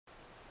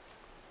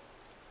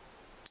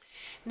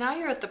Now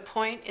you're at the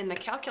point in the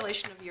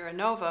calculation of your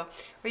ANOVA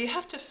where you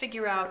have to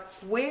figure out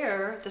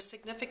where the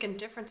significant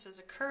differences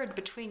occurred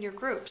between your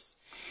groups.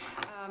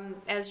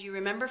 As you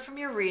remember from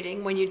your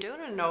reading, when you do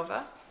an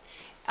ANOVA,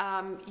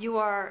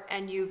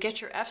 you get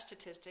your F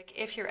statistic.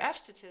 If your F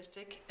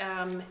statistic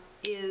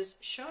is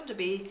shown to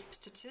be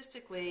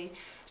statistically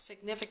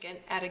significant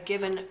at a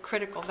given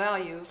critical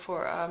value,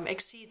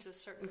 exceeds a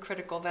certain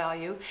critical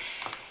value,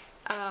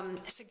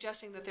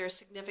 suggesting that there are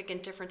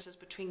significant differences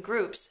between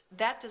groups,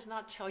 that does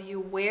not tell you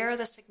where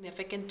the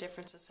significant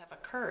differences have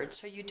occurred.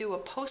 So you do a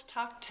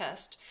post-hoc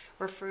test,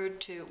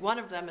 one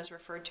of them is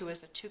referred to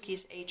as the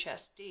Tukey's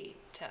HSD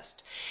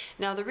test.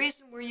 Now the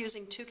reason we're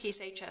using Tukey's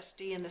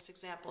HSD in this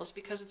example is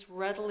because it's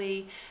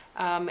readily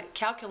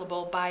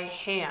calculable by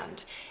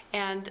hand.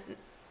 And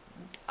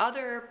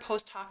other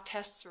post-hoc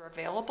tests are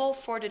available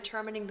for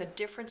determining the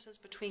differences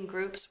between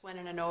groups when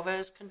an ANOVA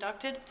is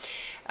conducted.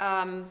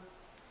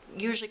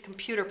 Usually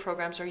computer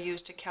programs are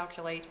used to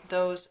calculate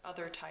those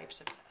other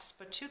types of tests.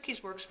 But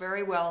Tukey's works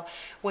very well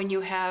when you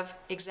have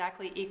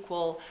exactly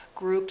equal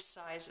group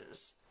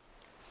sizes.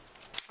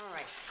 All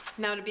right,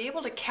 now to be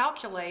able to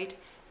calculate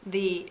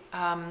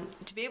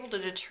to be able to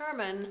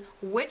determine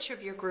which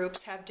of your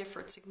groups have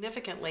differed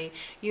significantly,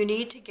 you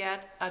need to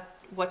get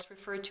what's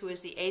referred to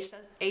as the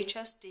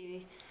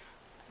HSD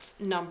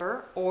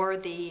number, or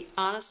the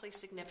honestly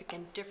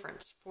significant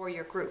difference for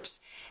your groups,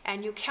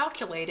 and you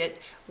calculate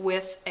it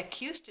with a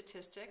Q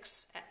statistic,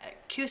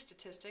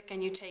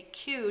 and you take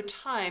Q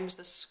times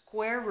the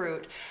square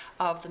root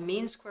of the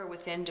mean square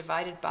within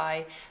divided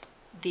by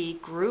the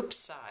group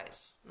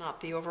size,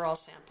 not the overall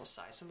sample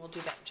size, and we'll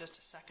do that in just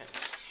a second.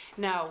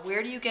 Now,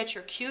 where do you get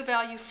your Q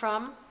value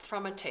from?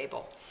 From a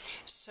table.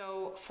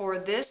 So for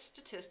this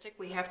statistic,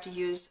 we have to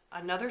use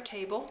another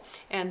table,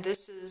 and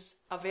this is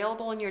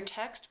available in your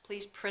text.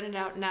 Please print it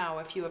out now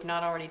if you have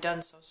not already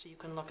done so you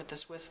can look at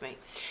this with me.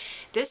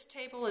 This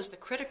table is the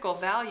critical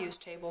values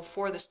table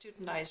for the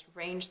studentized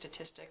range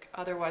statistic,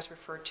 otherwise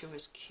referred to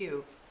as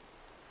Q.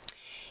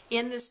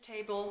 In this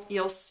table,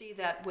 you'll see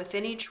that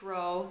within each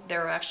row,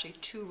 there are actually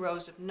 2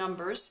 rows of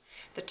numbers.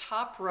 The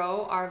top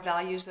row are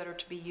values that are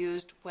to be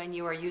used when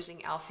you are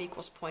using alpha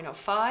equals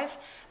 0.05.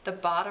 The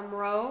bottom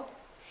row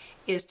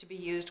is to be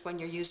used when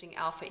you're using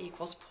alpha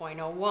equals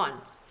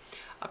 0.01.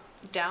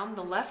 Down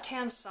the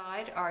left-hand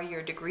side are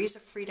your degrees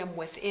of freedom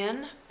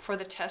within for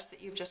the test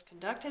that you've just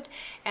conducted,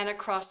 and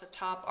across the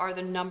top are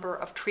the number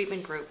of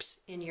treatment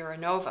groups in your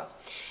ANOVA.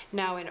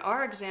 Now, in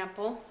our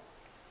example,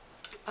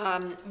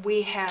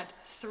 we had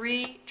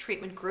 3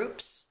 treatment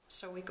groups,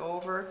 so we go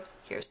over,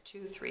 here's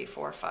 2, 3,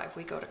 4, 5,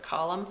 we go to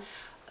column,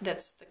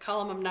 that's the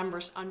column of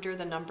numbers under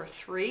the number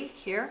 3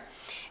 here,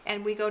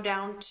 and we go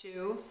down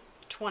to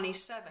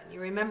 27. You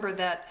remember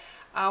that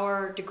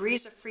our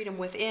degrees of freedom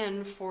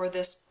within for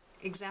this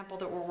example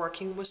that we're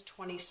working was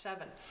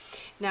 27.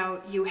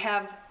 Now you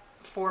have,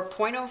 for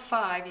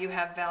 0.05, you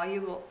have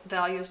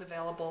values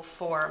available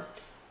for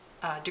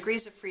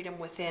degrees of freedom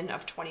within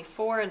of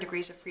 24 and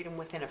degrees of freedom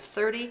within of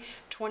 30.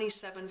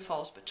 27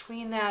 falls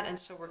between that, and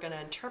so we're going to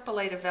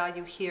interpolate a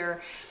value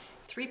here.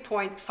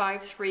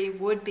 3.53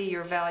 would be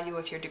your value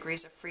if your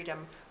degrees of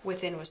freedom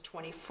within was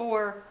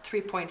 24.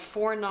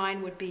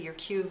 3.49 would be your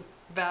Q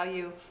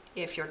value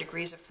if your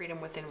degrees of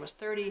freedom within was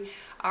 30.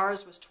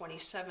 Ours was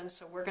 27,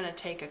 so we're going to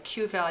take a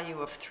Q value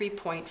of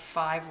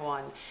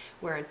 3.51.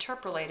 We're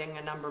interpolating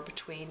a number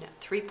between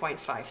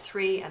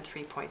 3.53 and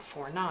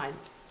 3.49.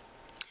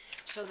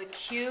 So the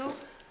Q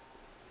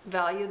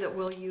value that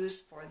we'll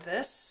use for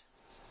this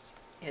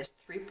is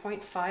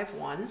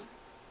 3.51.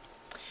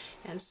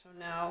 And so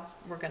now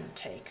we're going to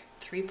take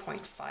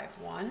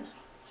 3.51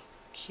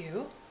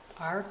 Q,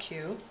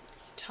 RQ,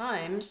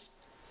 times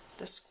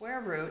the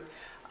square root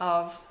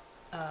of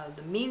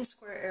the mean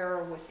square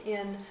error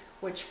within,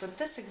 which for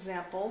this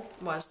example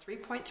was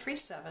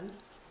 3.37,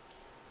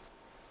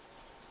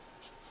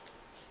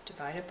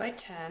 divided by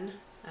 10,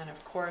 and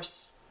of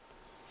course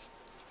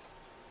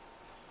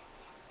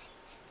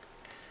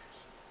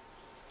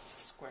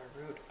square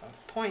root of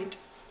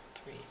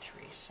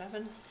 0.337.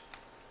 Okay.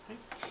 And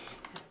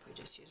if we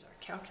just use our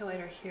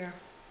calculator here,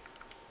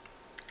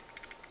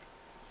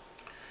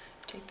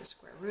 take the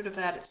square root of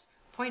that, it's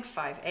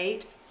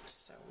 0.58,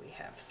 so we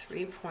have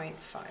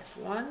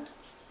 3.51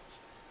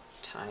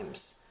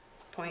 times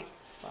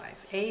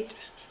 0.58,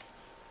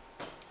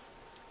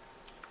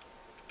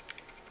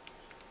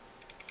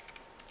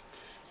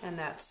 and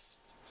that's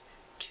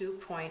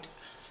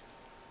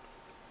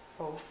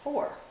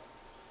 2.04.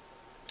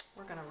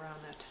 We're going to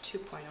round that to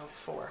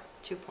 2.04,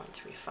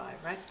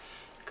 2.35, right?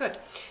 Good.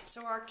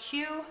 So our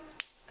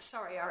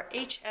our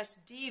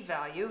HSD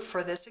value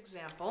for this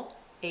example,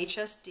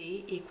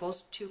 HSD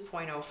equals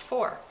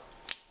 2.04.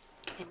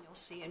 And you'll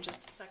see in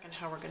just a second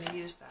how we're going to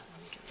use that.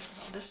 Let me get rid of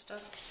all this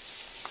stuff.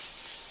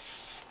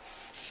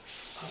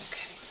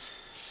 Okay.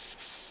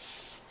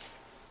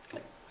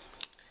 Good.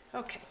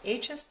 Okay,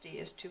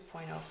 HSD is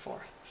 2.04.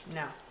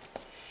 Now,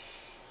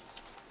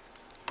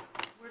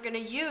 we're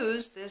going to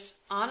use this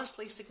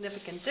honestly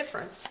significant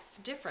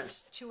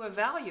difference to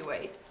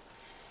evaluate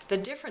the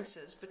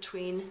differences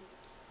between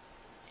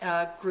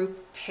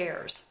group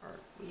pairs, or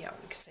yeah,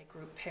 we could say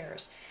group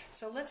pairs.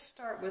 So let's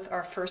start with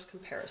our first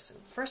comparison.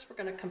 First, we're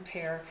going to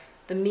compare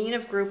the mean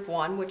of group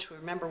 1, which we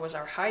remember was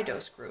our high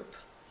dose group,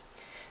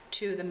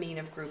 to the mean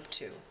of group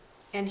 2.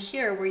 And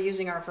here we're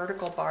using our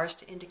vertical bars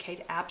to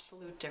indicate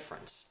absolute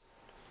difference.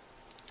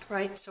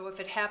 Right? So if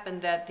it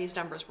happened that these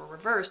numbers were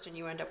reversed and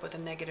you end up with a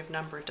negative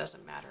number, it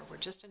doesn't matter. We're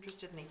just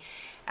interested in the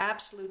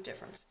absolute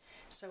difference.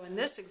 So in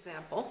this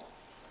example,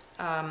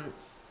 the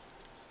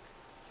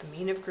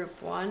mean of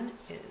group 1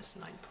 is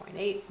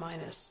 9.8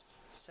 minus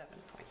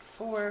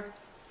 7.4,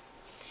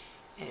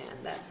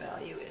 and that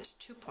value is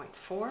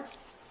 2.4.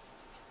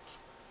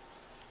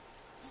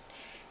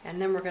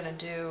 And then we're going to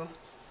do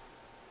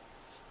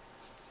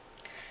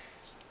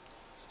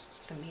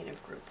the mean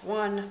of group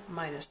 1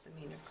 minus the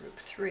mean of group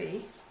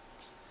 3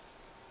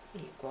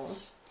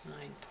 equals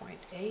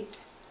 9.8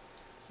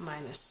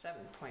 minus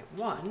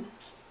 7.1,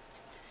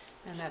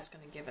 and that's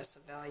going to give us a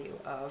value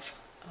of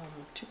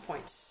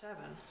 2.7,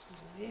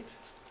 I believe.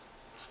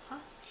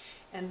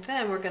 And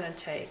then we're going to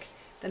take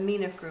the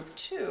mean of group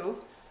 2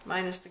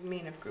 minus the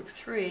mean of group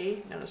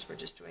 3. Notice we're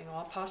just doing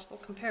all possible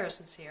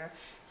comparisons here,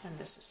 and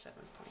this is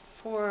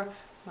 7.4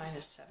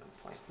 minus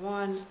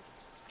 7.1,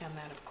 and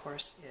that of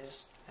course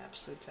is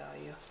absolute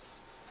value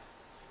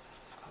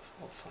of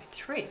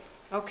 0.3.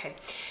 Okay,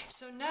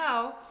 so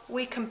now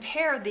we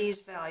compare these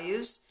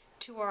values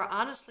to our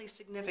honestly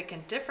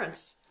significant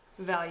difference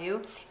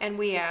value, and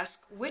we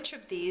ask which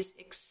of these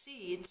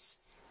exceeds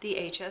the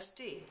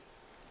HSD.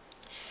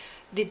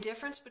 The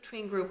difference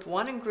between group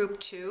 1 and group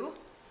 2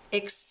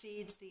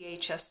 exceeds the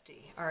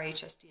HSD. Our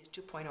HSD is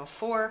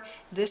 2.04.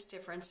 This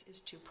difference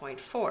is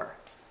 2.4.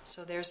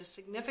 So there's a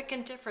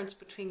significant difference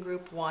between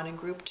group 1 and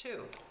group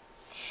 2.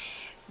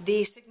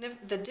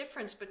 The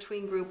difference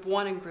between group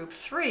 1 and group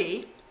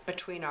 3,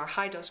 between our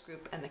high dose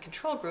group and the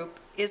control group,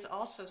 is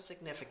also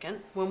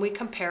significant when we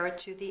compare it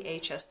to the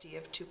HSD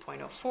of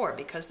 2.04,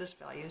 because this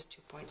value is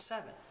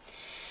 2.7.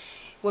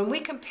 When we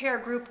compare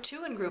group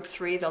 2 and group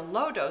 3, the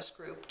low dose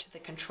group, to the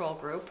control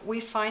group, we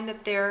find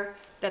that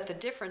the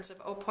difference of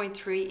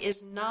 0.3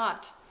 is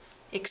not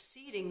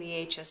exceeding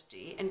the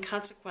HSD, and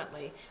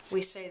consequently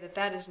we say that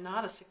that is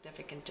not a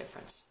significant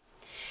difference.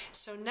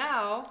 So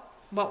now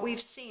what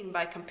we've seen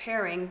by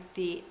comparing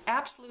the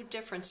absolute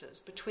differences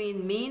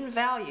between mean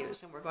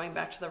values, and we're going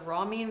back to the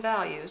raw mean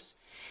values,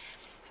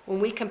 when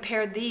we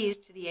compare these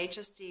to the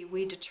HSD,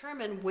 we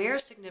determine where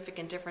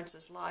significant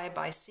differences lie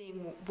by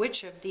seeing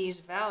which of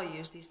these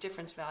values, these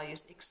difference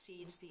values,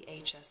 exceeds the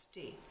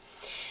HSD.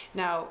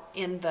 Now,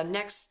 in the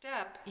next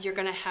step, you're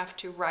going to have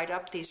to write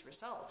up these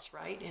results,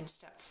 right? In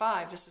step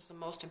 5, this is the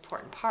most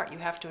important part. You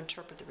have to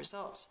interpret the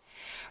results.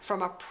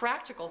 From a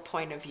practical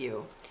point of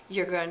view,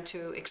 you're going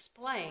to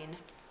explain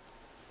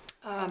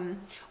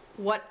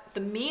what the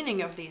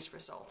meaning of these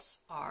results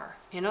are.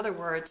 In other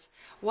words,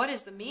 what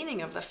is the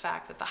meaning of the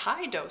fact that the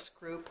high dose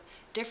group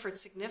differed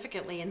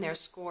significantly in their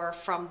score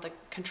from the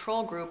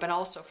control group and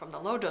also from the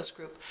low dose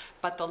group,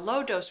 but the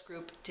low dose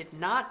group did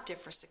not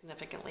differ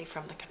significantly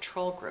from the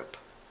control group,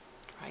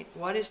 right?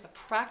 What is the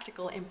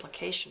practical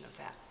implication of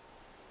that?